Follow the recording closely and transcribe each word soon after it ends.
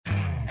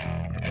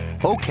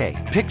Okay,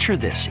 picture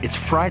this. It's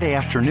Friday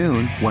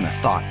afternoon when a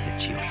thought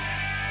hits you.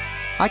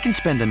 I can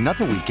spend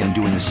another weekend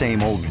doing the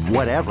same old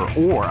whatever,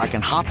 or I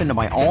can hop into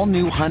my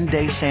all-new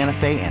Hyundai Santa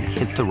Fe and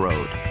hit the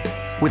road.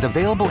 With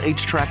available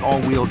H-Track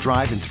all-wheel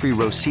drive and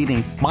 3-row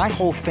seating, my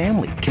whole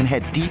family can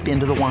head deep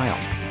into the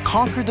wild.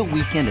 Conquer the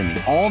weekend in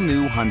the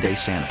all-new Hyundai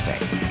Santa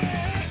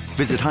Fe.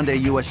 Visit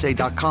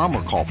HyundaiUSA.com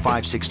or call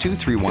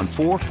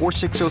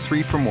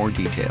 562-314-4603 for more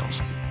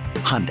details.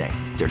 Hyundai,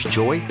 there's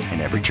joy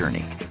in every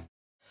journey.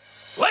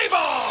 Play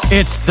ball!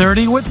 It's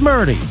 30 with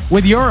Murdy,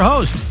 with your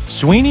host,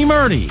 Sweeney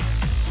Murdy.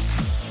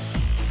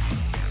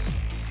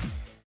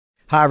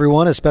 Hi,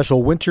 everyone. A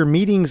special winter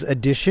meetings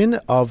edition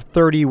of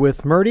 30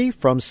 with Murdy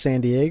from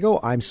San Diego.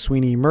 I'm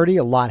Sweeney Murdy.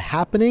 A lot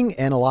happening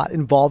and a lot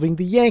involving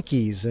the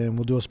Yankees. And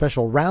we'll do a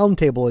special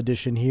roundtable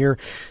edition here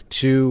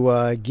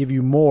to give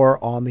you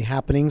more on the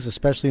happenings,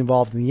 especially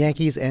involved in the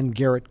Yankees and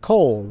Gerrit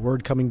Cole.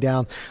 Word coming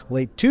down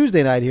late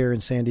Tuesday night here in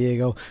San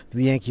Diego.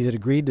 The Yankees had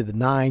agreed to the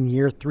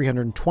 9-year,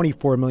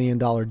 $324 million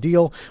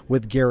deal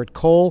with Gerrit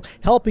Cole.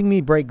 Helping me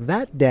break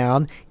that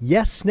down,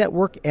 Yes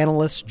Network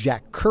analysts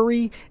Jack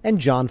Curry and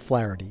John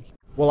Flaherty.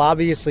 Well,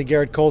 obviously,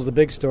 Gerrit Cole's the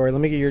big story.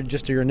 Let me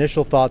get your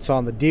initial thoughts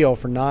on the deal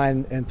for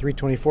 9 and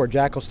 $324.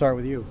 Jack, I'll start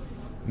with you.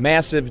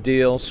 Massive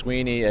deal,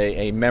 Sweeney,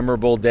 a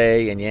memorable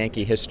day in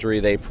Yankee history.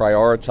 They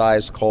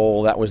prioritized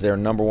Cole. That was their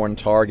number one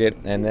target.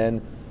 And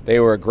then they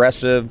were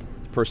aggressive,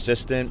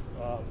 persistent,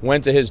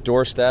 went to his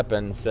doorstep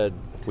and said,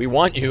 we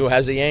want you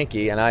as a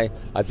Yankee. And I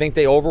think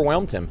they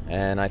overwhelmed him.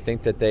 And I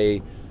think that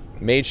they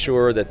made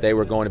sure that they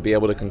were going to be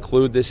able to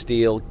conclude this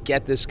deal,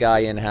 get this guy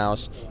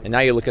in-house, and now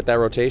you look at that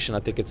rotation,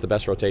 I think it's the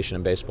best rotation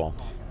in baseball.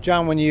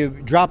 John, when you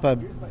drop a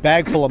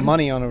bag full of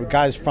money on a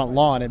guy's front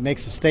lawn, it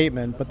makes a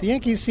statement, but the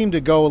Yankees seem to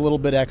go a little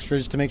bit extra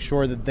just to make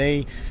sure that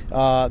they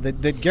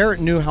that Gerrit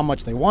knew how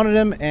much they wanted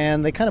him,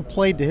 and they kind of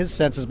played to his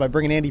senses by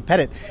bringing Andy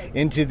Pettitte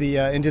into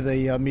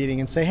the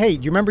meeting and say, hey,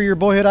 do you remember your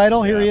boyhood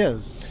idol? Here he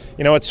is.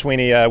 You know what,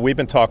 Sweeney, we've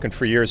been talking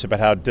for years about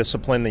how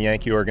disciplined the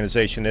Yankee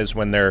organization is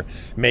when they're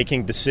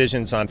making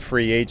decisions on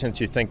free agents.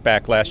 You think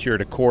back last year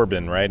to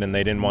Corbin, right, and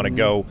they didn't want to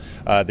go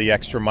the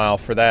extra mile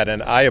for that.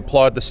 And I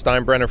applaud the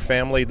Steinbrenner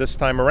family this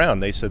time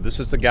around. They said, this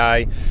is the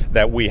guy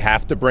that we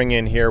have to bring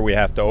in here. We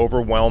have to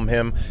overwhelm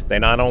him. They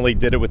not only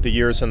did it with the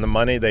years and the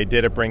money, they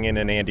did it bringing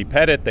in Andy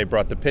Pettitte. They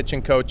brought the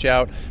pitching coach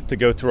out to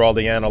go through all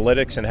the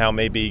analytics and how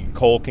maybe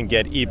Cole can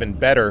get even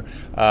better.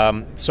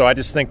 So I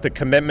just think the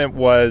commitment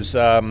was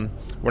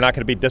we're not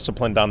going to be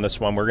disciplined on this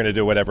one. We're going to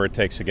do whatever it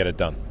takes to get it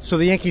done. So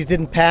the Yankees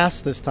didn't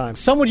pass this time.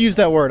 Some would use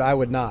that word. I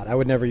would not. I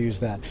would never use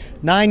that.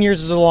 9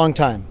 years is a long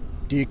time.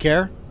 Do you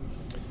care?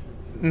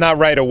 Not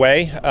right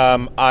away.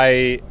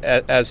 I,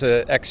 as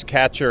an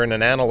ex-catcher and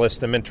an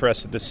analyst, am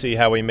interested to see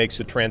how he makes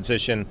a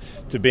transition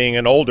to being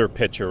an older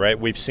pitcher, right?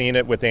 We've seen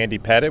it with Andy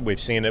Pettitte. We've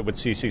seen it with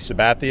CC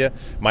Sabathia,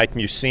 Mike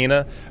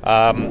Mussina.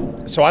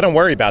 So I don't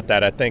worry about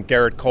that. I think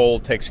Gerrit Cole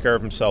takes care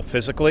of himself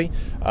physically.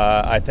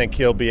 I think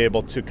he'll be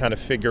able to kind of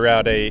figure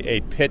out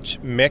a pitch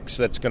mix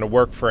that's going to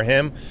work for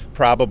him,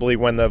 probably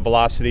when the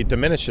velocity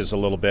diminishes a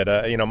little bit.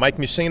 Mike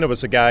Mussina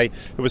was a guy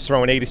who was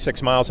throwing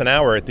 86 miles an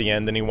hour at the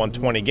end, and he won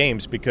 20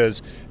 games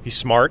because he's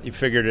smart, he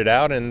figured it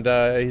out, and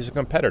he's a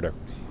competitor.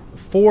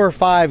 4 or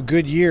 5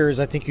 good years,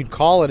 I think you'd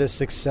call it a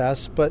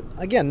success. But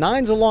again,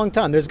 9's a long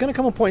time. There's going to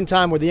come a point in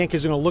time where the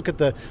Yankees are going to look at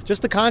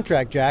the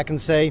contract, Jack, and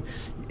say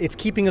it's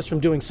keeping us from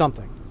doing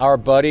something. Our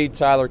buddy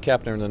Tyler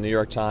Kepner in the New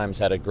York Times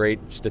had a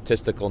great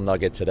statistical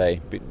nugget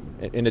today.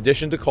 In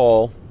addition to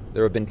Cole,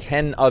 there have been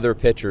 10 other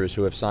pitchers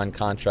who have signed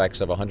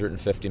contracts of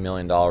 $150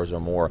 million or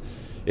more.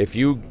 If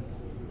you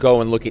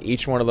go and look at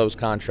each one of those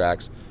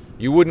contracts,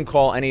 you wouldn't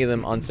call any of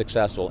them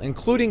unsuccessful,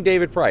 including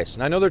David Price.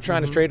 And I know they're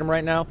trying to trade him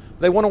right now.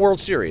 They won a World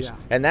Series,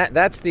 and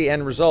that's the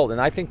end result.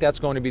 And I think that's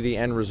going to be the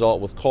end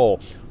result with Cole.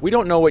 We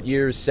don't know what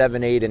years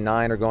 7, 8, and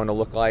 9 are going to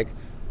look like.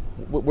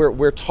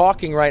 We're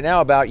talking right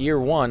now about year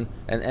 1,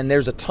 and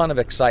there's a ton of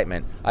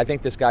excitement. I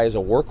think this guy is a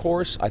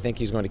workhorse. I think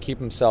he's going to keep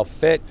himself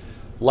fit.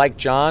 Like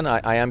John,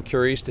 I am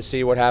curious to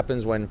see what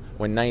happens when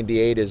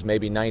 98 is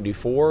maybe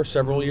 94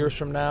 several years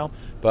from now.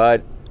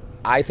 But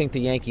I think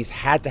the Yankees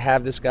had to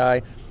have this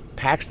guy.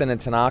 Paxton and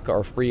Tanaka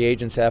are free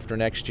agents after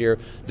next year.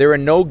 There are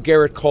no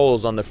Gerrit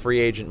Coles on the free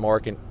agent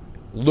market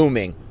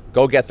looming.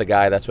 Go get the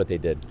guy. That's what they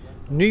did.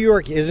 New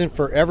York isn't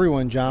for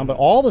everyone, John, but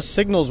all the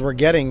signals we're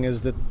getting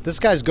is that this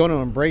guy's going to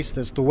embrace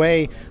this the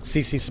way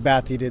CC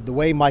Sabathia did, the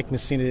way Mike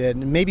Mussina did,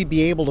 and maybe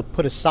be able to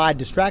put aside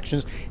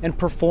distractions and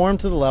perform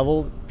to the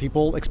level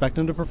people expect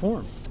him to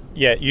perform.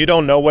 Yeah, you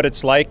don't know what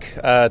it's like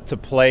to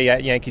play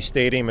at Yankee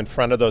Stadium in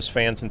front of those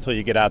fans until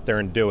you get out there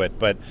and do it.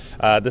 But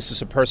this is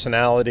a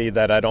personality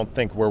that I don't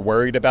think we're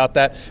worried about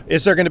that.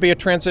 Is there going to be a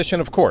transition?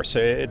 Of course.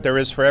 There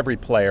is for every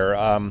player.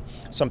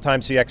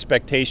 Sometimes the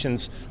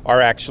expectations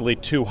are actually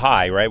too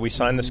high, right? We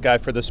signed this guy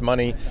for this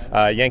money.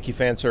 Yankee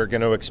fans are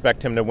going to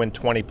expect him to win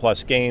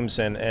 20-plus games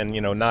and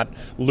not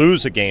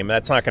lose a game.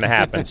 That's not going to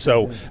happen.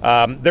 So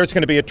there's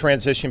going to be a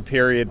transition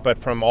period, but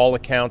from all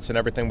accounts and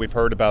everything we've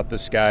heard about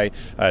this guy,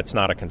 it's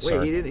not a concern.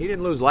 concerned. Wait, he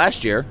didn't lose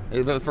last year.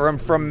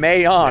 From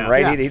May on,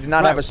 right? Yeah. He did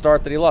not have a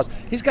start that he lost.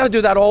 He's got to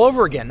do that all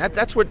over again.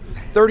 That's what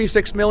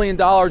 $36 million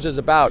is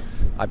about.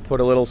 I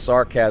put a little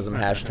sarcasm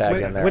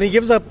hashtag in there. When he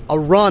gives up a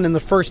run in the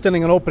first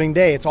inning on opening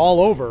day, it's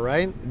all over,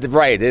 right?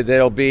 Right.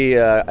 There'll be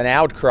an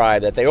outcry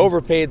that they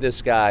overpaid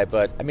this guy.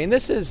 But, I mean,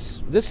 this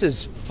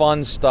is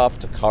fun stuff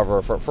to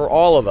cover for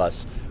all of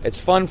us. It's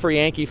fun for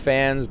Yankee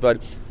fans,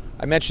 but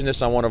I mentioned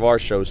this on one of our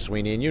shows,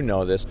 Sweeney, and you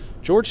know this.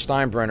 George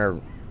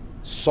Steinbrenner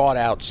sought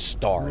out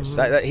stars.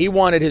 He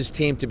wanted his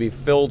team to be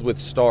filled with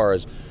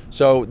stars.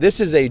 So this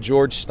is a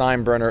George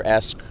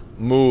Steinbrenner-esque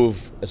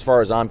move as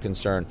far as I'm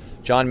concerned.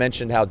 John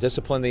mentioned how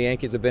disciplined the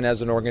Yankees have been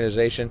as an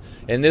organization.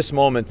 In this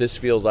moment, this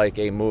feels like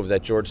a move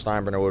that George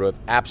Steinbrenner would have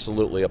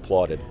absolutely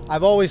applauded.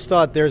 I've always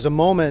thought there's a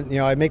moment,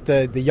 I make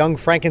the young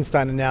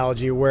Frankenstein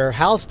analogy where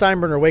Hal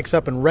Steinbrenner wakes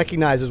up and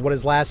recognizes what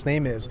his last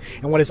name is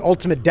and what his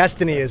ultimate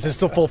destiny is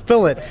to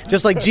fulfill it,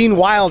 just like Gene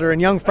Wilder in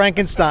Young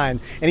Frankenstein.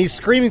 And he's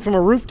screaming from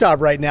a rooftop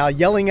right now,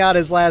 yelling out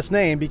his last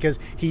name because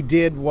he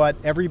did what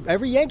every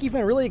Yankee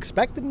fan really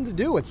expected him to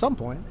do at some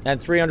point.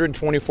 And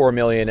 $324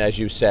 million, as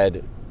you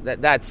said,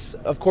 that's,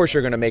 of course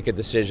you're going to make a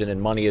decision, and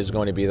money is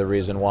going to be the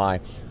reason why.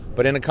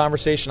 But in a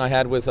conversation I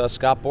had with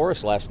Scott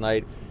Boras last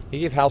night, he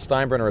gave Hal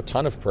Steinbrenner a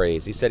ton of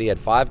praise. He said he had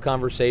 5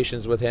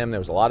 conversations with him.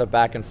 There was a lot of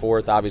back and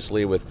forth,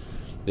 obviously, with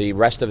the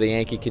rest of the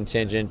Yankee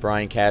contingent,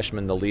 Brian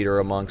Cashman, the leader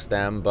amongst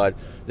them. But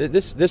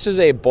this is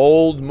a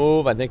bold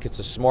move. I think it's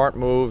a smart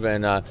move,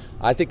 and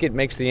I think it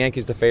makes the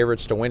Yankees the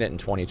favorites to win it in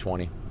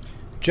 2020.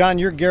 John,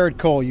 you're Garrett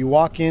Cole. You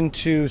walk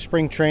into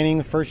spring training,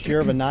 the first year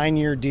of a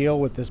 9-year deal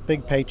with this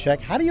big paycheck.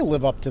 How do you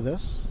live up to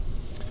this?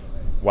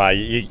 Wow,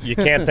 you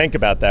can't think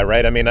about that,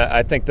 right? I mean,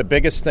 I think the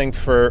biggest thing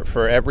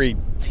for every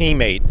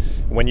teammate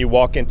when you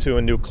walk into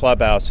a new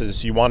clubhouse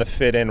is you want to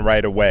fit in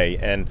right away.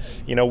 And,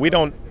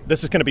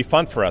 this is going to be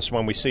fun for us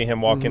when we see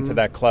him walk into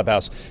that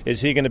clubhouse.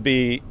 Is he going to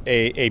be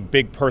a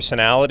big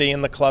personality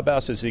in the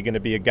clubhouse? Is he going to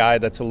be a guy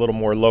that's a little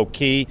more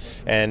low-key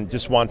and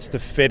just wants to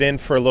fit in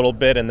for a little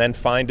bit and then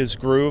find his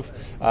groove?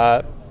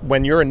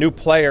 When you're a new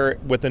player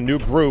with a new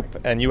group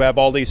and you have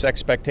all these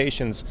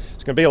expectations,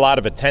 it's going to be a lot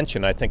of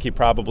attention. I think he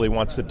probably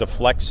wants to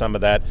deflect some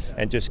of that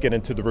and just get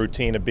into the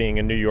routine of being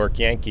a New York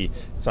Yankee.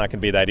 It's not going to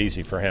be that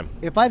easy for him.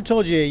 If I'd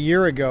told you a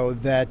year ago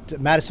that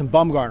Madison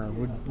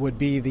Bumgarner would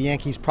be the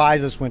Yankees'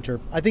 prize this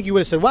winter, I think you would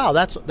have said, wow,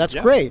 that's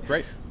great.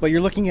 But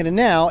you're looking at it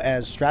now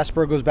as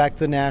Strasburg goes back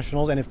to the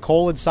Nationals, and if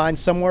Cole had signed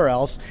somewhere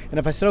else, and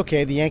if I said,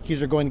 okay, the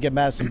Yankees are going to get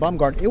Madison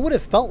Bumgarner, it would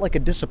have felt like a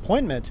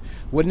disappointment,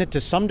 wouldn't it,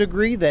 to some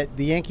degree, that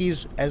the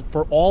Yankees, as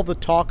for all the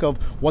talk of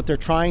what they're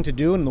trying to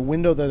do and the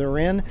window that they're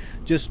in,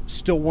 just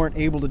still weren't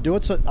able to do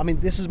it? So, I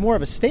mean, this is more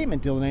of a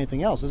statement deal than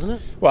anything else, isn't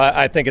it? Well,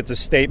 I think it's a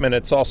statement.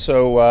 It's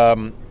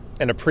also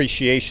an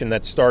appreciation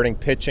that starting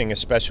pitching,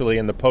 especially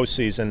in the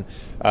postseason,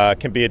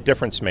 can be a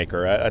difference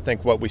maker. I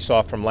think what we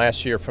saw from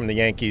last year from the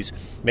Yankees,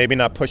 maybe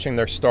not pushing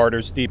their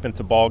starters deep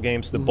into ball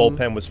games. The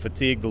bullpen was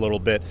fatigued a little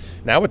bit.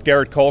 Now with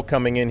Garrett Cole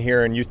coming in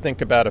here, and you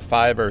think about a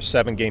 5 or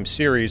 7 game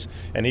series,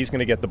 and he's going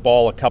to get the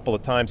ball a couple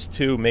of times,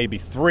 2, maybe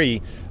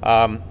 3.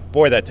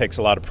 Boy, that takes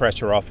a lot of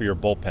pressure off of your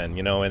bullpen,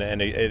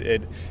 and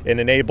it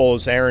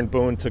enables Aaron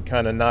Boone to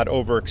kind of not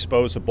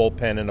overexpose a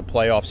bullpen in a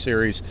playoff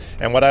series.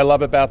 And what I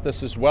love about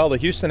this as well, the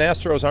Houston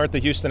Astros aren't the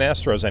Houston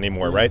Astros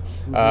anymore, right?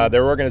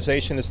 Their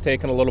organization has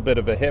taken a little bit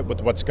of a hit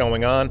with what's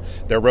going on.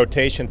 Their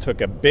rotation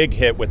took a big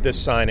hit with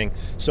this signing.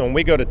 So when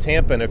we go to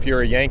Tampa, and if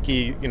you're a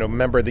Yankee,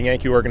 member of the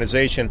Yankee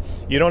organization,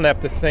 you don't have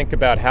to think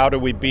about how do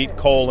we beat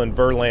Cole and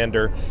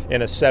Verlander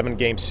in a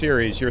 7-game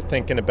series. You're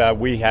thinking about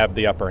we have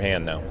the upper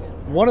hand now.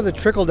 One of the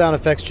trickle-down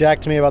effects,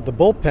 Jack, to me about the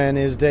bullpen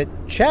is that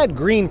Chad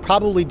Green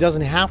probably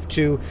doesn't have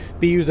to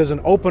be used as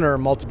an opener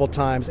multiple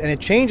times, and it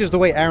changes the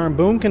way Aaron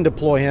Boone can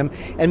deploy him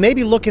and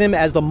maybe look at him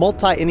as the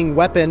multi-inning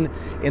weapon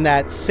in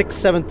that 6th,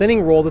 7th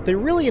inning role that they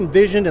really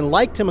envisioned and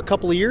liked him a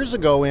couple of years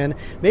ago in.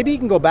 Maybe he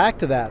can go back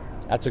to that.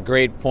 That's a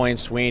great point,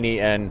 Sweeney,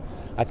 and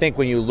I think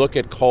when you look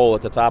at Cole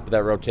at the top of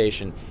that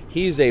rotation,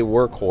 he's a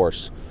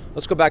workhorse.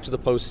 Let's go back to the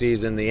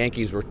postseason. The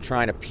Yankees were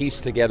trying to piece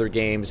together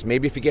games.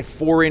 Maybe if you get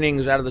 4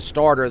 innings out of the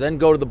starter, then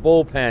go to the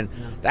bullpen.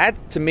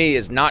 That, to me,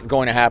 is not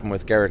going to happen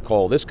with Garrett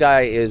Cole. This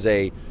guy is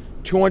a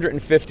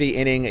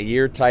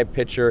 250-inning-a-year type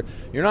pitcher.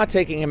 You're not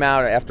taking him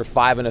out after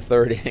 5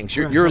 1/3 innings.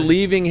 You're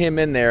leaving him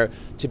in there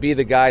to be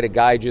the guy to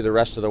guide you the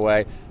rest of the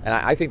way. And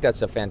I think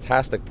that's a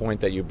fantastic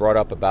point that you brought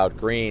up about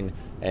Green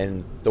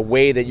and the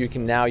way that you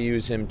can now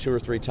use him 2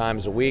 or 3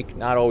 times a week,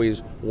 not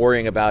always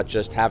worrying about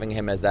just having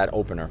him as that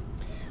opener.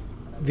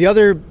 The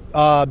other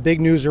big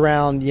news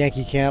around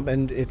Yankee camp,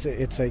 and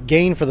it's a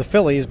gain for the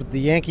Phillies, but the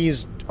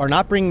Yankees are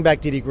not bringing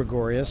back Didi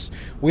Gregorius.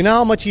 We know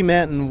how much he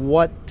meant and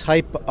what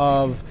type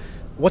of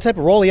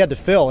role he had to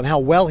fill and how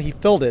well he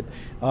filled it,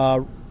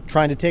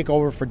 trying to take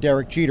over for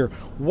Derek Jeter.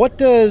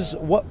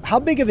 How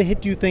big of a hit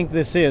do you think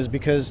this is?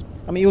 Because,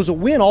 I mean, it was a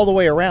win all the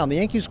way around. The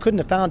Yankees couldn't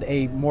have found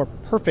a more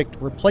perfect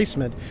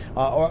replacement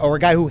or a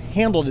guy who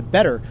handled it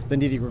better than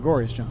Didi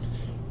Gregorius, John.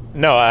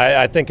 No,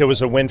 I think it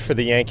was a win for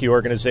the Yankee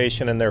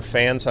organization and their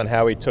fans on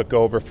how he took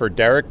over for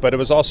Derek, but it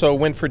was also a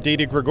win for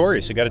Didi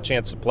Gregorius. He got a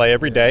chance to play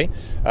every day,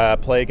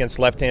 play against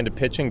left-handed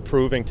pitching,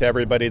 proving to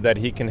everybody that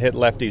he can hit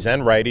lefties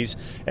and righties,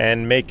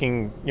 and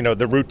making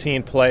the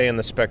routine play and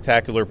the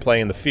spectacular play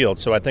in the field.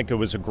 So I think it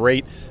was a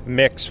great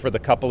mix for the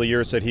couple of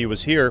years that he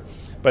was here.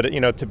 But,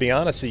 to be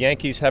honest, the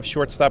Yankees have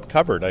shortstop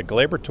covered.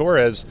 Gleyber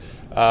Torres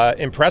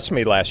impressed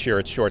me last year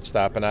at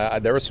shortstop,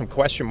 and there were some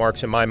question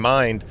marks in my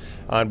mind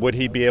on would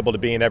he be able to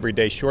be an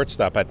everyday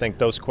shortstop. I think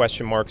those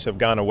question marks have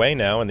gone away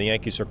now, and the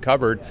Yankees are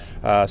covered.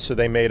 So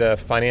they made a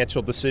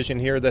financial decision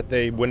here that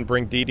they wouldn't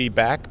bring Didi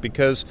back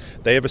because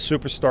they have a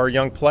superstar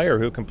young player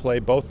who can play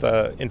both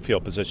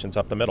infield positions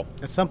up the middle.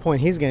 At some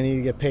point, he's going to need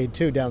to get paid,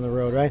 too, down the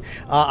road, right?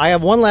 I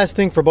have one last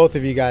thing for both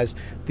of you guys.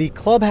 The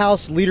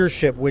clubhouse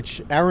leadership,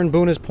 which Aaron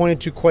Boone has pointed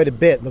to quite a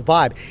bit, the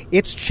vibe,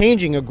 it's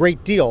changing a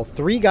great deal.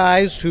 3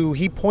 guys who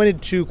he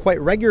pointed to quite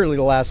regularly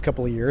the last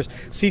couple of years,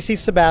 CC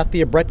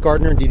Sabathia, Brett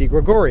Gardner, and Didi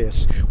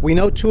Gregorius. We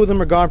know 2 of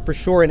them are gone for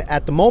sure, and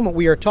at the moment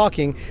we are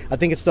talking, I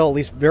think it's still at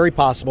least very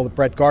possible that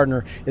Brett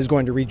Gardner is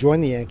going to rejoin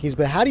the Yankees.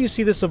 But how do you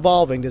see this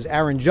evolving? Does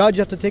Aaron Judge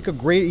have to take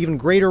a even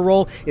greater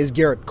role? Is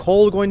Garrett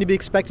Cole going to be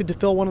expected to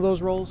fill one of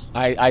those roles?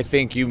 I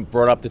think you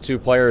brought up the 2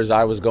 players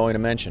I was going to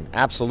mention.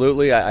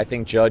 Absolutely, I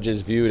think Judge is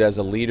viewed as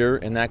a leader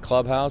in that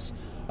clubhouse.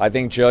 I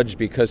think Judge,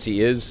 because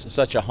he is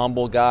such a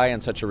humble guy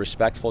and such a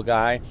respectful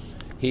guy,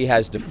 he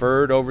has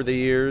deferred over the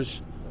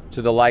years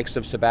to the likes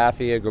of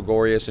Sabathia,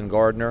 Gregorius, and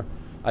Gardner.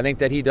 I think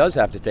that he does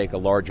have to take a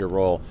larger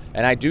role.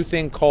 And I do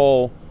think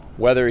Cole,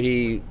 whether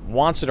he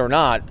wants it or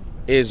not,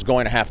 is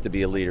going to have to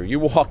be a leader. You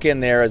walk in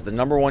there as the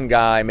number 1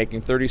 guy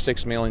making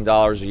 $36 million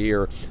a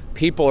year,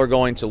 people are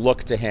going to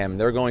look to him.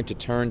 They're going to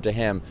turn to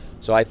him.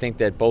 So I think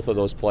that both of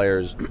those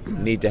players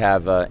need to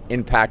have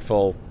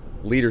impactful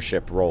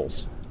leadership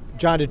roles.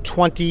 John, did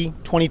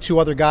 22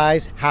 other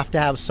guys have to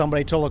have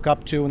somebody to look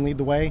up to and lead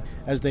the way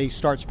as they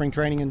start spring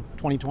training in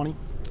 2020?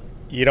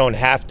 You don't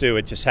have to.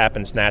 It just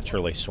happens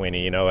naturally,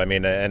 Sweeney.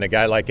 And a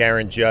guy like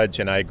Aaron Judge,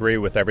 and I agree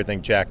with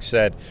everything Jack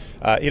said,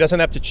 he doesn't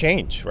have to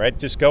change, right?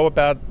 Just go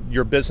about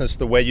your business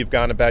the way you've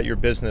gone about your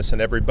business,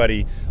 and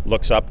everybody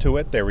looks up to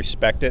it, they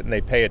respect it, and they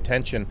pay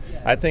attention.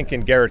 I think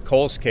in Garrett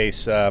Cole's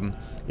case,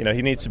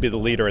 he needs to be the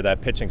leader of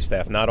that pitching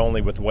staff, not only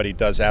with what he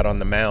does out on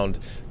the mound,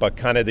 but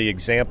kind of the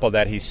example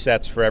that he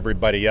sets for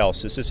everybody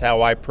else. This is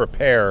how I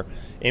prepare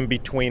in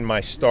between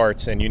my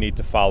starts, and you need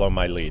to follow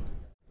my lead.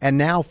 And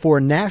now for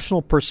a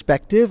national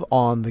perspective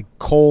on the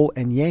Cole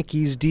and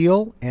Yankees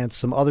deal and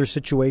some other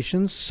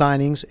situations,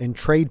 signings, and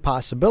trade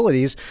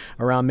possibilities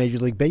around Major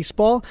League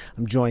Baseball,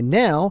 I'm joined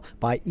now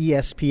by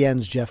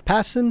ESPN's Jeff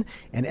Passan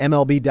and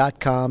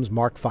MLB.com's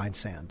Mark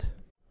Feinsand.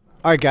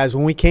 All right, guys,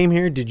 when we came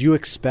here, did you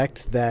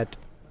expect that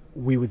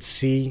we would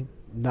see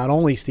not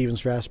only Steven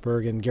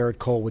Strasburg and Garrett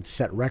Cole would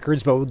set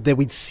records, but that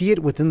we'd see it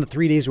within the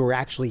 3 days we were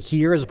actually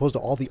here as opposed to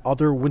all the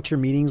other winter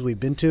meetings we've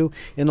been to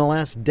in the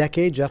last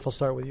decade? Jeff, I'll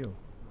start with you.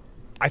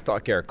 I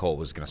thought Garrett Cole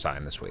was going to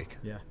sign this week.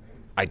 Yeah.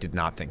 I did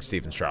not think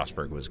Steven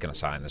Strasburg was going to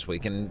sign this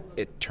week, and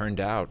it turned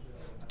out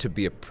to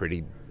be a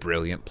pretty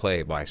brilliant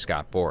play by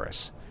Scott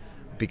Boras.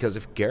 Because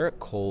if Garrett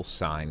Cole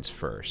signs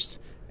first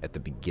at the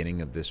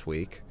beginning of this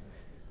week,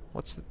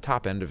 what's the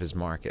top end of his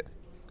market?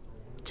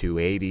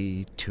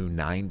 280,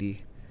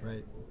 290.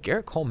 Right.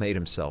 Garrett Cole made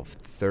himself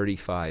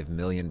 $35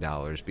 million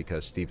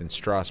because Steven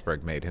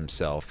Strasburg made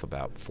himself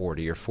about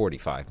 $40 or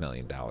 $45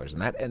 million.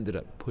 And that ended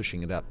up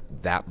pushing it up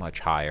that much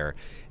higher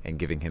and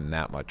giving him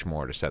that much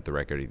more to set the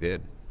record he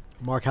did.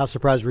 Mark, how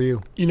surprised were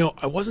you?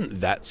 I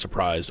wasn't that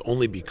surprised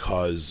only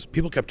because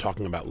people kept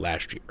talking about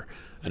last year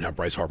and how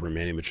Bryce Harper and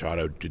Manny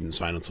Machado didn't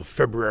sign until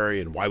February,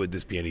 and why would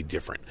this be any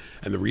different?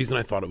 And the reason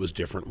I thought it was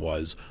different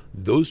was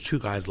those 2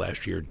 guys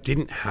last year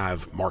didn't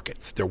have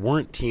markets. There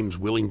weren't teams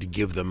willing to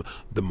give them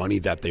the money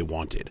that they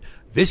wanted.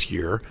 This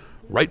year,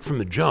 right from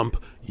the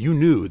jump, you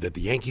knew that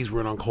the Yankees were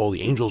in on Cole,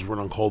 the Angels were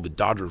in on Cole, the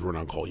Dodgers were in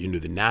on Cole. You knew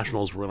the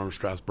Nationals were in on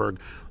Strasburg.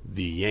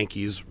 The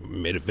Yankees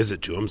made a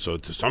visit to him, so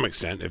to some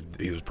extent, if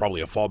he was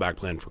probably a fallback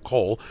plan for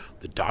Cole.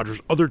 The Dodgers,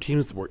 other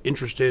teams that were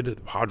interested,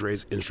 the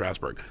Padres in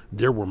Strasburg.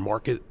 There were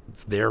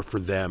markets there for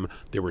them.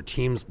 There were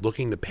teams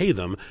looking to pay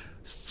them.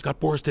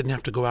 Scott Boras didn't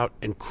have to go out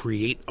and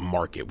create a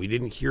market. We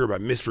didn't hear about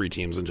mystery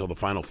teams until the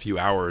final few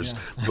hours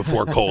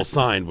before Cole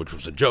signed, which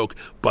was a joke.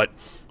 But,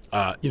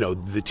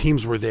 the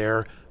teams were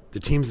there. The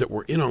teams that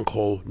were in on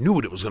Cole knew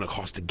what it was going to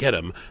cost to get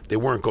him. They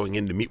weren't going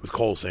in to meet with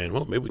Cole saying,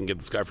 well, maybe we can get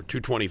this guy for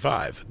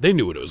 $225. They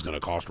knew what it was going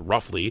to cost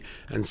roughly.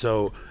 And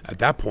so at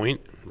that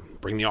point,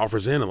 bring the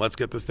offers in and let's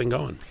get this thing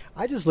going.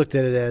 I just looked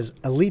at it as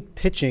elite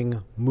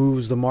pitching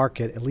moves the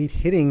market. Elite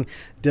hitting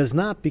does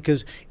not,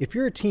 because if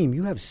you're a team,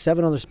 you have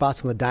 7 other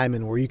spots on the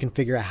diamond where you can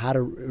figure out how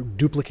to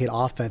duplicate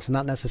offense and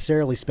not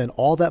necessarily spend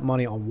all that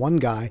money on one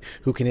guy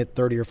who can hit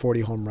 30 or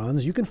 40 home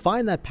runs. You can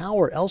find that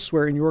power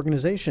elsewhere in your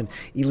organization.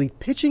 Elite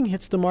pitching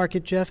hits the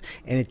market, Jeff,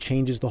 and it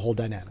changes the whole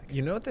dynamic.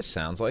 You know what this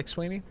sounds like,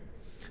 Sweeney?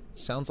 It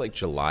sounds like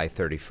July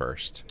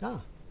 31st.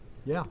 Ah,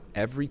 yeah.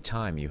 Every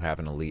time you have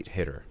an elite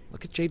hitter,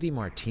 Look at J.D.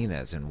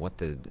 Martinez and what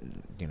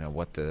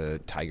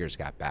the Tigers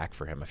got back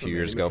for him a few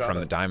years ago from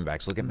the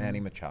Diamondbacks. Look at Manny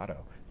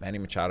Machado. Manny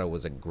Machado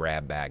was a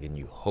grab bag, and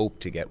you hope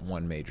to get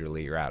one major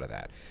leaguer out of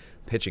that.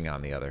 Pitching,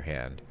 on the other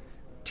hand,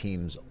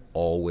 teams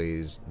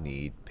always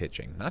need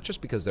pitching, not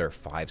just because there are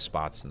 5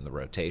 spots in the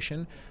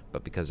rotation,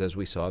 but because, as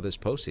we saw this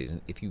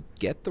postseason, if you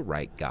get the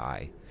right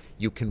guy,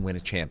 you can win a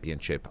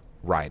championship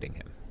riding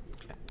him.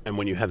 And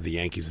when you have the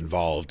Yankees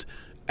involved,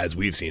 as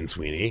we've seen,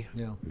 Sweeney,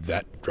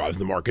 that drives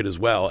the market as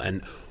well.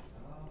 And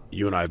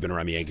you and I have been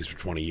around the Yankees for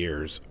 20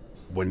 years.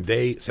 When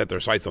they set their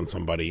sights on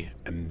somebody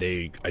and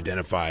they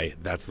identify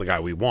that's the guy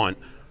we want,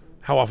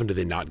 how often do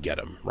they not get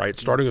him, right?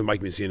 Starting with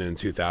Mike Mussina in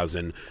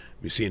 2000,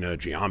 Mussina,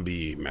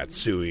 Giambi,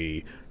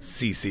 Matsui,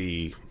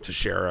 CeCe,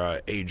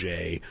 Teixeira,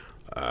 AJ,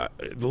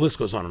 the list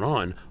goes on and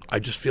on. I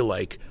just feel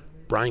like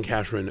Brian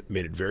Cashman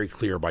made it very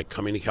clear by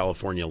coming to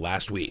California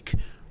last week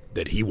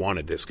that he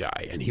wanted this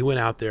guy. And he went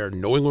out there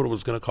knowing what it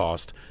was going to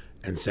cost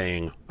and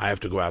saying, I have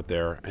to go out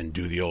there and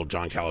do the old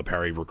John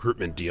Calipari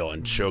recruitment deal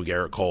and show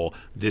Garrett Cole,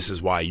 this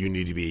is why you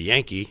need to be a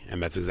Yankee.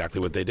 And that's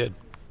exactly what they did.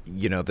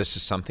 You know, this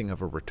is something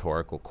of a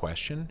rhetorical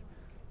question,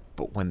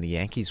 but when the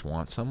Yankees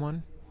want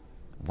someone,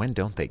 when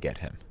don't they get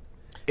him?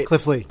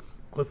 Cliff Lee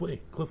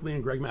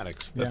and Greg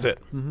Maddux. That's it.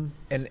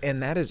 Mm-hmm.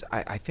 And that is,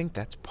 I think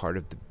that's part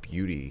of the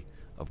beauty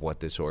of what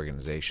this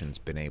organization's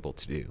been able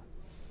to do.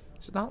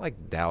 It's not like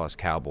the Dallas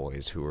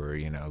Cowboys who are,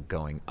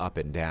 going up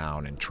and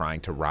down and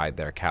trying to ride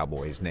their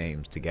Cowboys'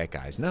 names to get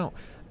guys. No,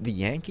 the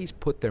Yankees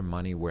put their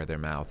money where their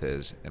mouth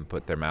is and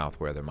put their mouth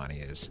where their money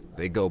is.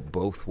 They go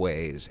both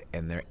ways,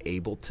 and they're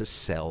able to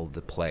sell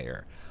the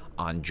player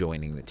on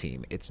joining the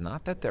team. It's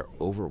not that they're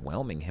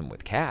overwhelming him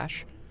with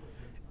cash.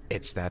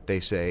 It's that they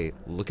say,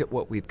 look at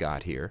what we've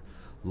got here.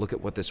 Look at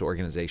what this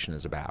organization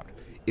is about.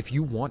 If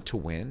you want to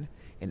win,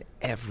 and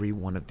every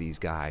one of these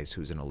guys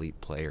who's an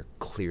elite player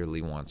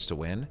clearly wants to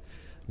win,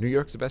 New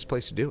York's the best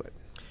place to do it.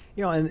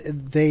 And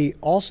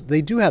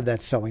they do have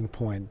that selling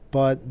point,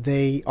 but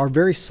they are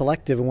very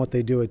selective in what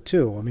they do it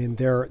too. I mean,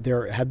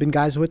 there have been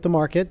guys who hit the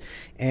market,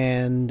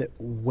 and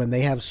when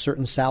they have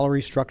certain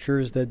salary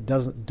structures that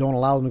don't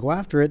allow them to go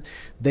after it,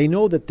 they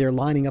know that they're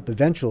lining up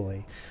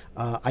eventually.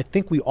 I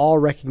think we all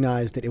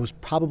recognize that it was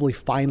probably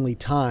finally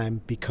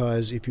time,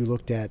 because if you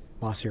looked at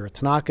Masahiro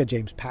Tanaka,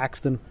 James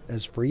Paxton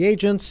as free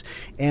agents,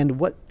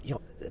 and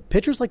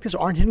pitchers like this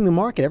aren't hitting the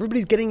market.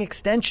 Everybody's getting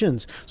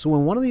extensions. So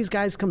when one of these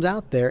guys comes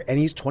out there and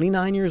he's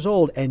 29 years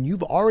old and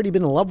you've already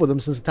been in love with him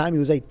since the time he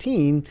was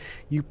 18,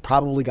 you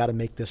probably got to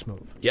make this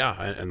move.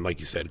 Yeah, and like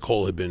you said,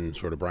 Cole had been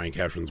sort of Brian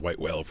Cashman's white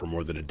whale for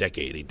more than a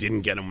decade. He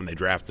didn't get him when they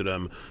drafted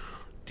him.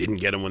 Didn't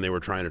get him when they were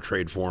trying to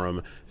trade for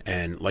him.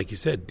 And like you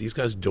said, these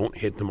guys don't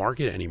hit the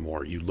market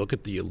anymore. You look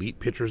at the elite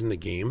pitchers in the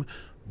game,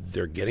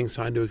 they're getting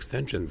signed to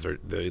extensions.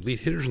 The elite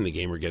hitters in the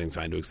game are getting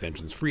signed to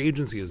extensions. Free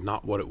agency is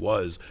not what it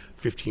was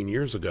 15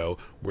 years ago,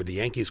 where the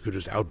Yankees could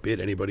just outbid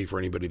anybody for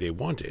anybody they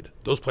wanted.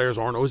 Those players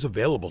aren't always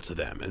available to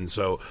them. And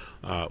so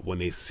when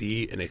they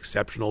see an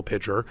exceptional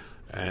pitcher,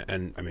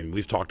 and I mean,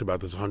 we've talked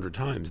about this 100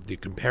 times, the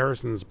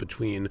comparisons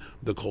between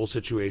the Cole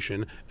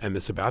situation and the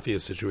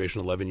Sabathia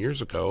situation 11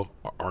 years ago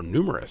are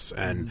numerous.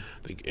 And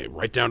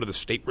right down to the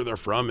state where they're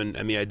from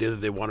and the idea that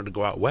they wanted to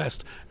go out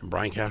west. And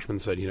Brian Cashman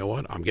said, you know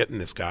what, I'm getting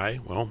this guy.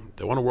 Well,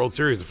 they won a World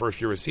Series the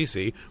first year with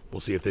CeCe. We'll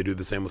see if they do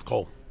the same with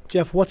Cole.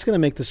 Jeff, what's going to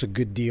make this a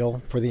good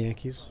deal for the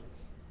Yankees?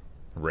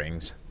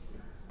 Rings.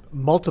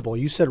 Multiple.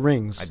 You said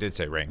rings. I did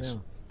say rings.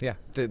 Yeah.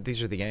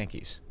 These are the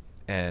Yankees.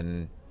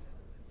 And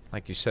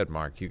like you said,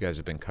 Mark, you guys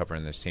have been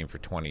covering this team for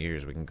 20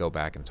 years. We can go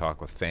back and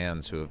talk with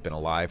fans who have been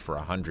alive for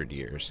 100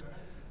 years.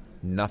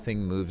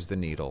 Nothing moves the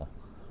needle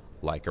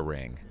like a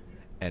ring,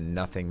 and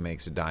nothing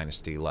makes a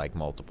dynasty like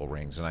multiple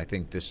rings. And I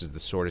think this is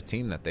the sort of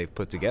team that they've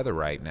put together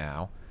right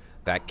now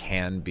that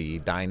can be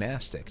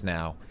dynastic.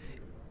 Now,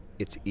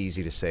 it's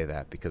easy to say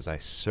that because I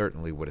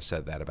certainly would have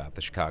said that about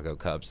the Chicago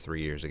Cubs 3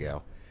 years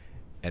ago.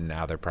 And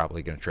now they're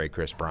probably going to trade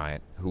Chris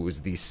Bryant, who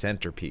was the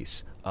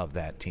centerpiece of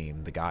that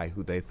team, the guy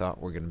who they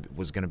thought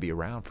was going to be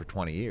around for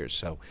 20 years.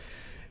 So,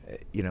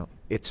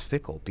 it's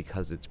fickle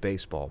because it's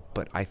baseball.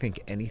 But I think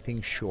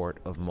anything short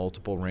of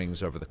multiple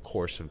rings over the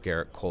course of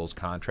Garrett Cole's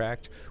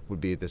contract would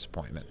be a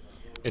disappointment.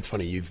 It's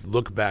funny, you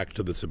look back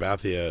to the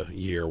Sabathia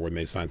year when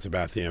they signed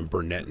Sabathia and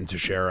Burnett and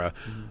Teixeira.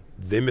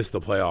 They missed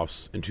the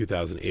playoffs in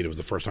 2008. It was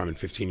the first time in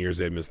 15 years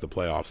they had missed the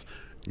playoffs.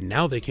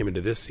 Now they came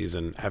into this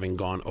season having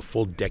gone a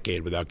full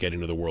decade without getting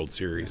to the World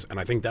Series. And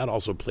I think that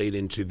also played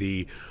into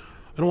the,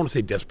 I don't want to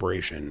say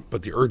desperation,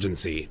 but the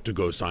urgency to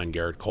go sign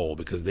Garrett Cole,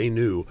 because they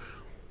knew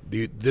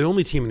the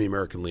only team in the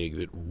American League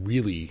that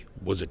really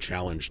was a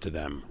challenge to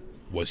them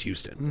was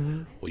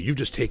Houston. Well, you've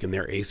just taken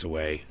their ace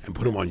away and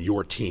put him on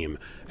your team.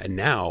 And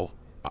now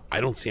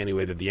I don't see any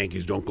way that the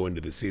Yankees don't go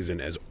into this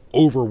season as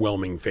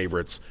overwhelming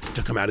favorites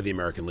to come out of the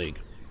American League.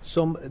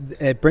 So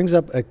it brings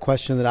up a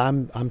question that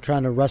I'm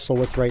trying to wrestle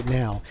with right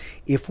now.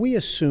 If we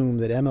assume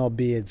that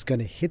MLB is going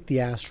to hit the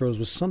Astros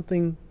with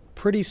something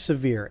pretty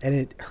severe, and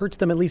it hurts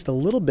them at least a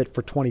little bit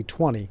for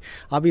 2020.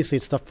 Obviously,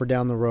 it's stuff for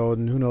down the road,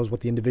 and who knows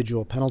what the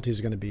individual penalties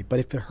are going to be. But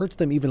if it hurts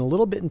them even a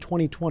little bit in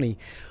 2020,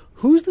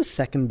 who's the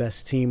second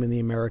best team in the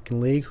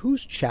American League?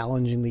 Who's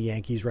challenging the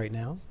Yankees right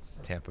now?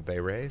 Tampa Bay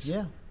Rays?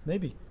 Yeah,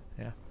 maybe.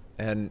 Yeah.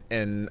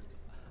 And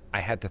I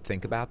had to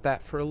think about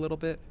that for a little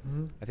bit.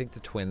 Mm-hmm. I think the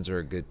Twins are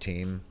a good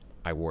team.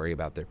 I worry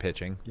about their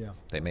pitching. Yeah.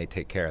 They may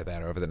take care of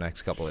that over the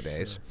next couple of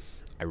days. Sure.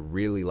 I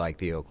really like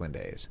the Oakland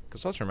A's.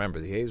 Because let's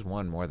remember, the A's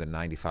won more than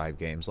 95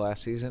 games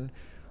last season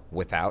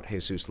without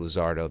Jesus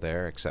Luzardo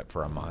there, except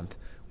for a month,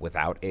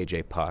 without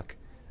A.J. Puck,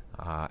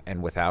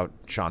 and without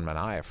Sean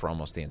Manaea for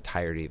almost the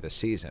entirety of the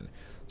season.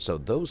 So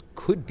those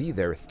could be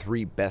their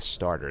three best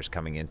starters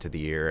coming into the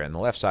year. And the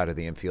left side of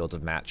the infield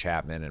of Matt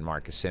Chapman and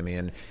Marcus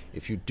Semien.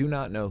 If you do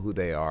not know who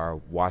they are,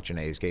 watch an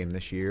A's game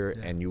this year,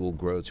 and you will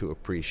grow to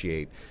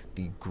appreciate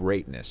the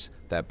greatness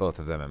that both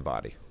of them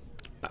embody.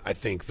 I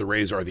think the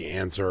Rays are the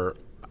answer.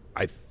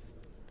 I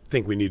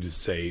think we need to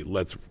say,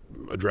 let's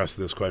address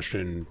this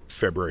question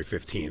February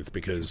 15th,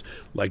 because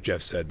like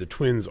Jeff said, the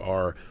Twins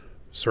are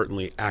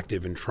certainly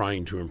active in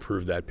trying to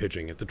improve that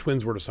pitching. If the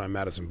Twins were to sign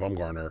Madison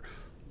Bumgarner,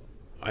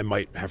 I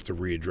might have to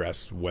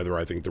readdress whether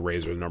I think the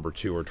Rays are number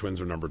 2 or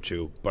Twins are number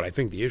 2. But I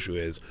think the issue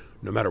is,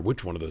 no matter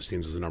which one of those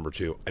teams is a number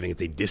 2, I think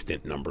it's a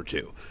distant number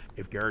 2.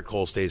 If Garrett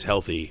Cole stays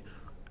healthy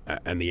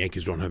and the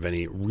Yankees don't have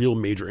any real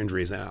major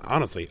injuries, and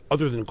honestly,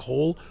 other than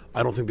Cole,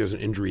 I don't think there's an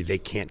injury they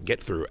can't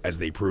get through, as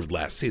they proved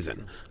last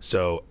season.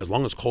 So as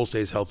long as Cole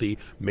stays healthy,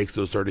 makes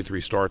those 33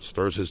 starts,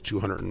 throws his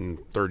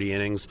 230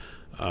 innings,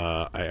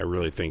 I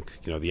really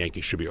think the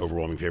Yankees should be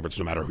overwhelming favorites,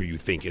 no matter who you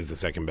think is the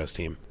second best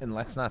team. And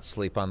let's not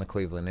sleep on the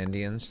Cleveland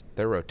Indians.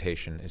 Their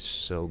rotation is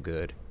so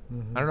good.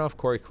 I don't know if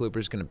Corey Kluber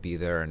is going to be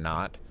there or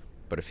not,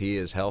 but if he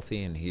is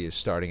healthy and he is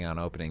starting on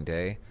opening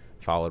day,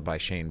 followed by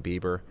Shane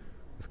Bieber,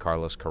 with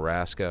Carlos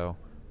Carrasco,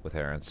 with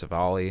Aaron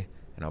Savali,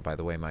 and oh, by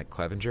the way, Mike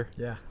Clevenger.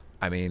 Yeah.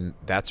 I mean,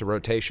 that's a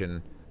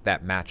rotation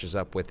that matches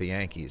up with the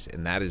Yankees,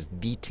 and that is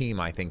the team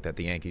I think that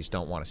the Yankees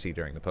don't want to see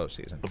during the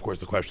postseason. Of course,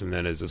 the question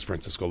then is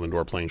Francisco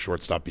Lindor playing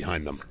shortstop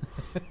behind them?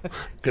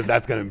 Because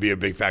that's going to be a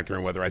big factor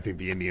in whether I think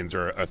the Indians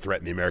are a threat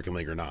in the American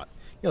League or not.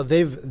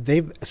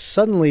 They've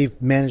suddenly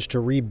managed to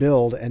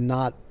rebuild and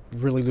not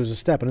really lose a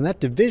step. And in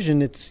that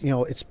division, it's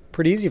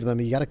pretty easy for them.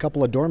 You got a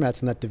couple of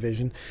doormats in that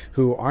division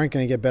who aren't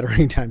going to get better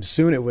anytime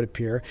soon, it would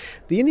appear.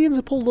 The Indians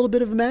have pulled a little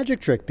bit of a magic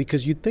trick,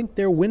 because you'd think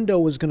their window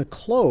was going to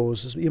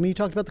close. I mean, you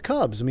talked about the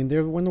Cubs. I mean,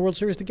 they're winning the World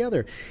Series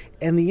together.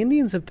 And the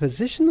Indians have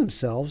positioned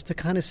themselves to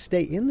kind of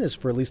stay in this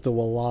for at least a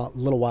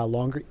little while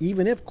longer,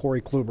 even if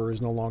Corey Kluber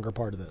is no longer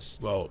part of this.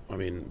 Well, I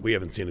mean, we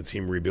haven't seen a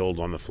team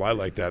rebuild on the fly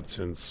like that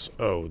since,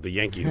 the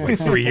Yankees, like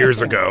 3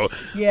 years ago.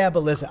 Yeah,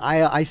 but listen,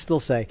 I still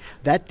say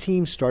that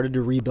team started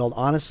to rebuild,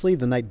 honestly,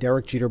 the night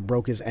Derek Jeter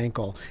broke his ankle.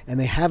 And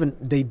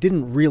they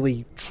didn't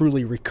really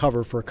truly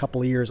recover for a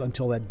couple of years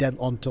until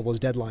those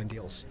deadline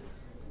deals.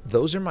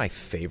 Those are my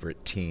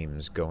favorite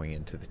teams going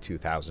into the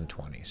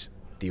 2020s.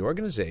 The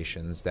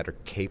organizations that are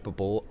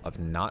capable of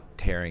not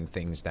tearing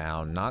things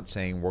down, not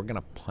saying we're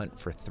going to punt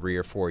for 3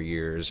 or 4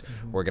 years,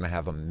 we're going to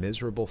have a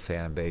miserable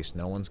fan base,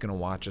 no one's going to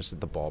watch us at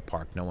the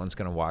ballpark, no one's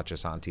going to watch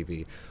us on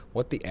TV.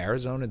 What the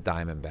Arizona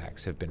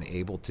Diamondbacks have been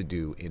able to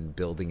do in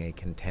building a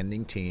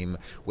contending team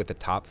with a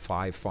top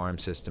 5 farm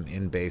system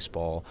in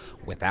baseball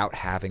without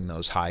having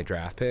those high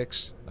draft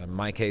picks,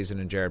 Mike Hazen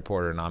and Jared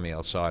Porter and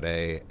Amiel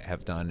Sade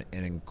have done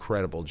an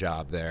incredible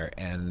job there,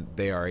 and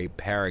they are a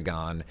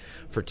paragon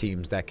for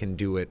teams that can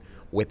do it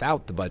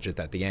without the budget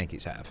that the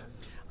Yankees have.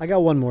 I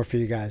got one more for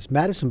you guys.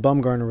 Madison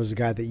Bumgarner was a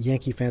guy that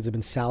Yankee fans have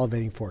been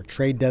salivating for.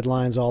 Trade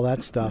deadlines, all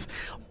that stuff.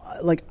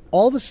 Like,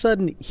 all of a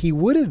sudden, he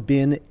would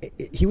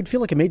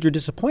feel like a major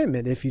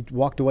disappointment if you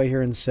walked away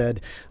here and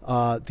said,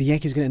 the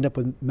Yankees going to end up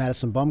with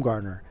Madison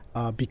Bumgarner.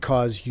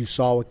 Because you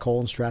saw what Cole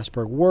and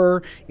Strasburg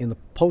were in the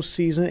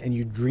postseason, and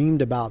you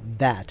dreamed about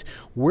that.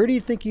 Where do you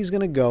think he's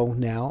going to go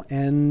now,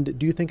 and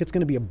do you think it's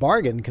going to be a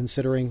bargain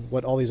considering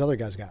what all these other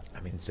guys got?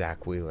 I mean,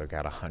 Zach Wheeler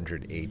got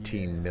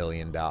 $118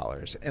 million,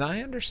 and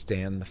I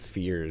understand the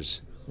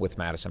fears with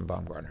Madison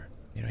Bumgarner.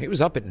 He was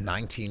up at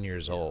 19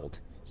 years old.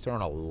 He's thrown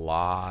a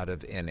lot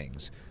of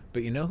innings.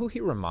 But you know who he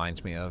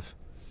reminds me of?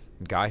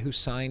 Guy who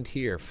signed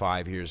here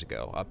 5 years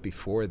ago, up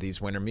before these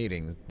winter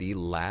meetings, the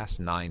last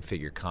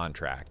 9-figure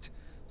contract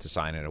to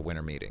sign in a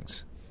winter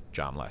meetings,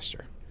 John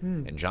Lester.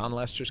 And John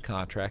Lester's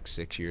contract,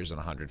 6 years and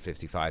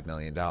 $155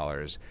 million,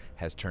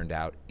 has turned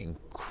out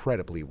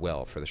incredibly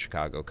well for the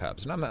Chicago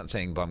Cubs. And I'm not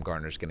saying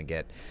Bumgarner's going to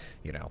get,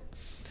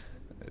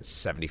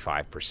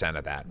 75%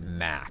 of that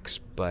max,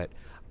 but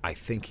I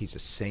think he's the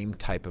same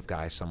type of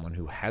guy, someone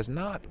who has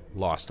not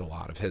lost a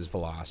lot of his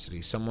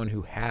velocity, someone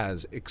who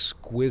has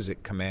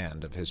exquisite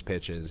command of his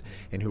pitches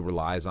and who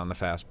relies on the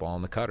fastball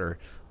and the cutter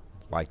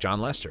like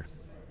John Lester.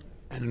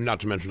 And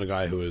not to mention a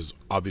guy who is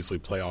obviously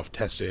playoff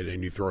tested,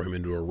 and you throw him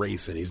into a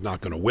race and he's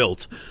not going to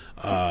wilt.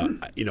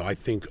 I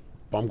think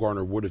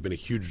Bumgarner would have been a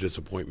huge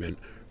disappointment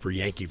for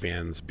Yankee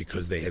fans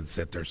because they had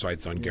set their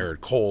sights on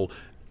Garrett Cole,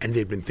 and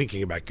they'd been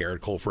thinking about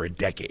Garrett Cole for a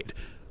decade.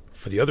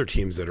 for the other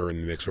teams that are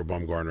in the mix for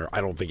Bumgarner,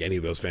 I don't think any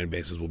of those fan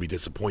bases will be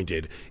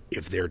disappointed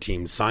if their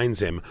team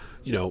signs him.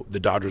 The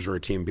Dodgers are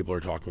a team people are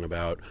talking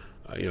about.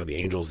 The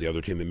Angels, the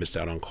other team that missed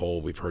out on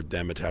Cole, we've heard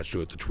them attached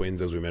to it. The Twins,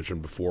 as we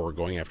mentioned before, are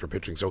going after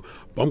pitching. So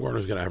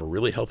Bumgarner's going to have a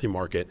really healthy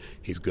market.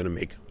 He's going to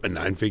make a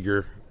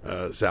 9-figure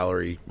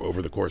salary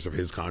over the course of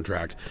his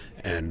contract.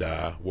 And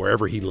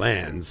wherever he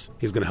lands,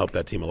 he's going to help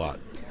that team a lot.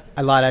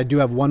 I lied. I do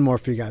have one more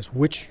for you guys.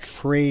 Which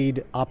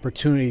trade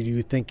opportunity do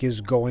you think is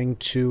going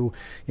to,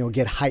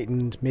 get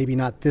heightened? Maybe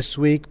not this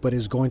week, but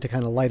is going to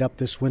kind of light up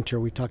this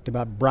winter. We talked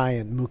about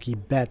Bryant, Mookie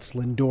Betts,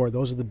 Lindor.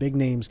 Those are the big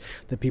names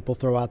that people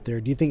throw out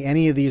there. Do you think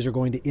any of these are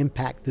going to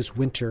impact this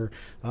winter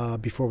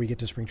before we get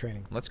to spring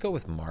training? Let's go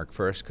with Mark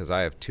first, because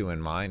I have two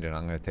in mind, and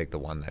I'm going to take the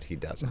one that he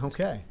doesn't.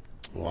 Okay.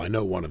 Well, I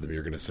know one of them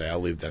you're going to say.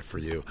 I'll leave that for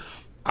you.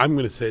 I'm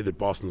going to say that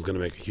Boston's going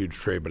to make a huge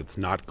trade, but it's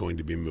not going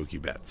to be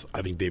Mookie Betts.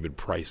 I think David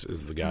Price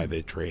is the guy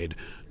they trade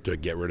to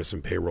get rid of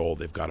some payroll.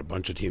 They've got a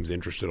bunch of teams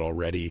interested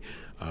already.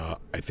 I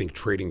think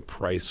trading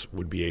Price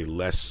would be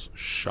a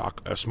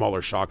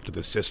smaller shock to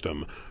the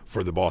system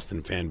for the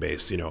Boston fan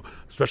base,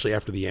 especially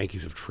after the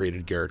Yankees have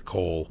traded Garrett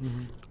Cole.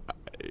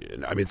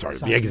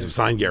 The Yankees have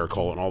signed Garrett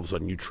Cole, and all of a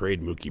sudden you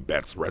trade Mookie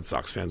Betts. Red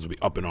Sox fans would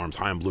be up in arms.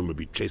 Chaim Bloom would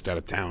be chased out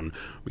of town,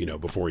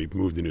 before he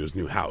moved into his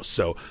new house.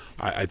 So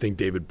I think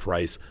David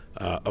Price,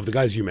 of the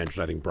guys you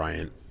mentioned, I think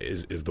Bryant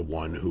is the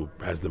one who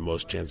has the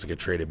most chance to get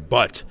traded.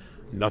 But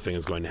nothing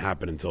is going to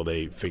happen until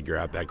they figure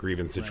out that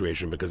grievance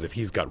situation, because if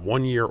he's got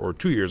 1 year or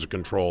 2 years of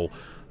control,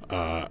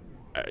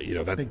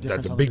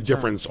 that's a big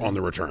difference on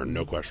the return,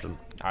 no question.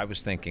 I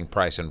was thinking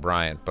Price and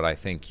Bryant, but I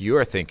think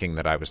you're thinking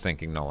that I was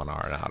thinking Nolan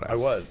Arenado. I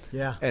was.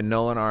 Yeah. And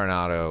Nolan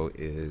Arenado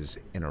is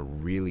in a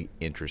really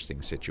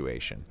interesting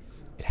situation.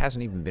 It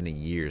hasn't even been a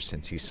year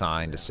since he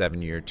signed a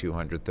 7-year,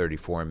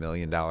 $234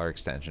 million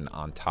extension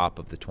on top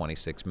of the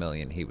 $26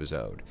 million he was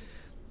owed.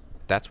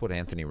 That's what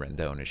Anthony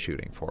Rendon is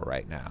shooting for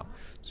right now.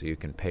 So you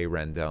can pay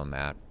Rendon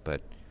that,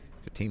 but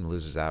if a team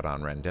loses out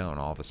on Rendon,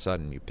 all of a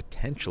sudden you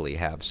potentially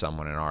have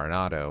someone in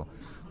Arenado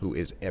who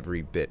is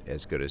every bit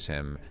as good as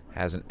him,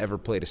 hasn't ever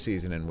played a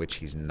season in which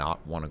he's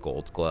not won a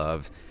Gold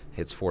Glove,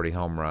 hits 40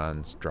 home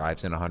runs,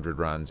 drives in 100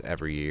 runs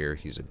every year.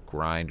 He's a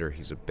grinder.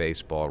 He's a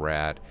baseball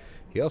rat.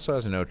 He also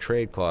has a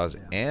no-trade clause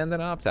and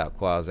an opt-out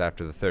clause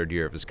after the third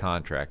year of his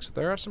contract. So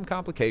there are some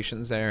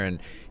complications there, and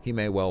he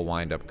may well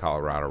wind up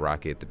Colorado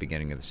Rocky at the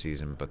beginning of the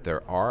season, but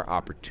there are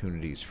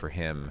opportunities for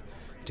him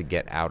to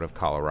get out of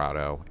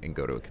Colorado and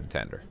go to a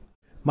contender.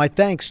 My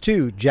thanks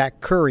to Jack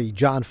Curry,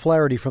 John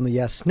Flaherty from the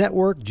Yes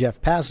Network, Jeff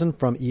Passan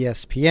from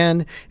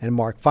ESPN, and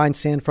Mark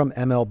Feinsand from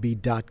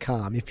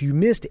MLB.com. If you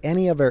missed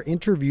any of our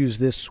interviews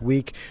this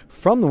week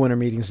from the winter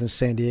meetings in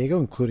San Diego,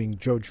 including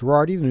Joe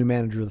Girardi, the new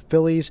manager of the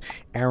Phillies,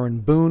 Aaron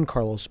Boone,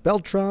 Carlos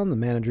Beltran, the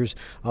managers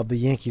of the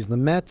Yankees and the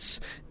Mets,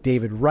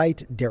 David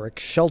Wright, Derek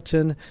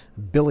Shelton,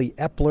 Billy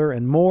Epler,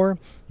 and more,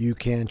 you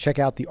can check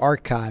out the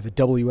archive at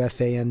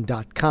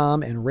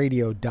WFAN.com and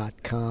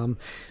radio.com.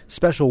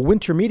 Special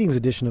winter meetings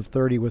edition of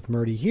 30 with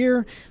Murdy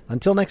here.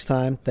 Until next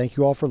time, thank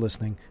you all for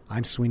listening.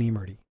 I'm Sweeney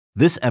Murdy.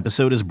 This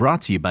episode is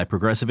brought to you by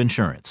Progressive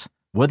Insurance.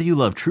 Whether you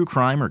love true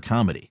crime or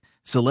comedy,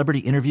 celebrity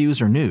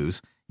interviews or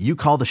news, you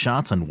call the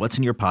shots on what's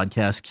in your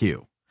podcast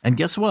queue. And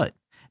guess what?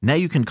 Now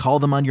you can call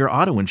them on your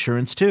auto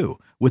insurance too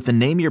with the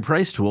Name Your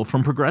Price tool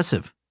from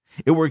Progressive.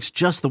 It works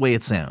just the way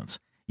it sounds.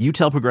 You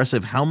tell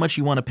Progressive how much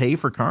you want to pay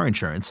for car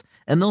insurance,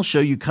 and they'll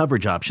show you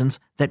coverage options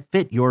that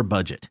fit your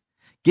budget.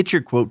 Get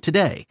your quote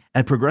today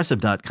at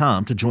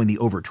Progressive.com to join the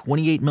over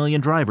 28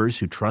 million drivers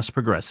who trust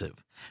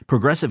Progressive.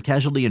 Progressive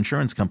Casualty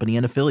Insurance Company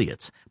and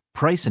Affiliates.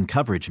 Price and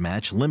coverage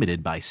match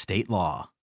limited by state law.